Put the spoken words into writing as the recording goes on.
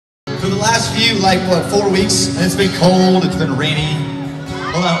For the last few, like what, 4 weeks, and it's been cold, it's been rainy.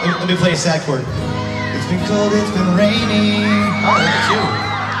 Hold on, let me play a sad chord. It's been cold, it's been rainy. Oh, look at you.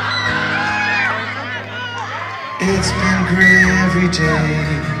 It's been gray every day.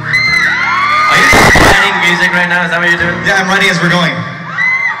 Are you writing music right now? Is that what you're doing? Yeah, I'm writing as we're going.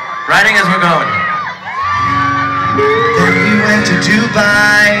 Writing as we're going. Then we went to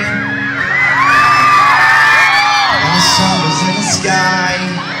Dubai. And the sun was in the sky.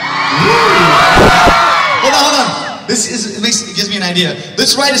 Hold on. It gives me an idea.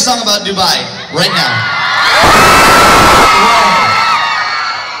 Let's write a song about Dubai right now.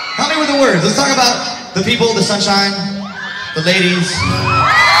 Help me with the words. Let's talk about the people, the sunshine, the ladies.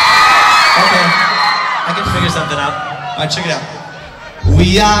 Okay, I can figure something out. All right, check it out.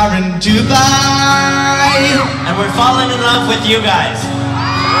 We are in Dubai, and we're falling in love with you guys.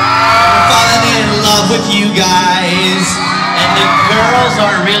 We're falling in love with you guys. And the girls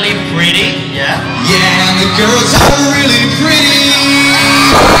are really pretty, yeah? Yeah, and the girls are really pretty.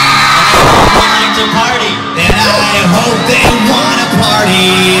 And they like to party. And I hope they wanna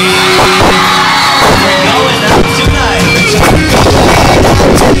party. We're going out tonight.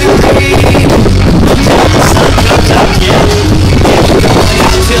 Till the sun comes up, yeah.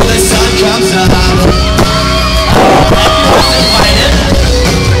 Till the sun comes up. Everyone's invited.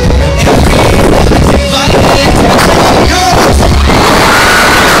 Everyone's invited. Girls!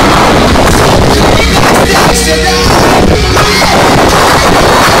 Dance tonight!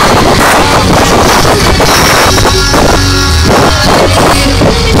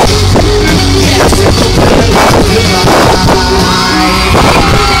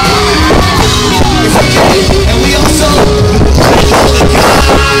 And we also, all the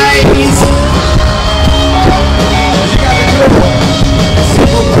guys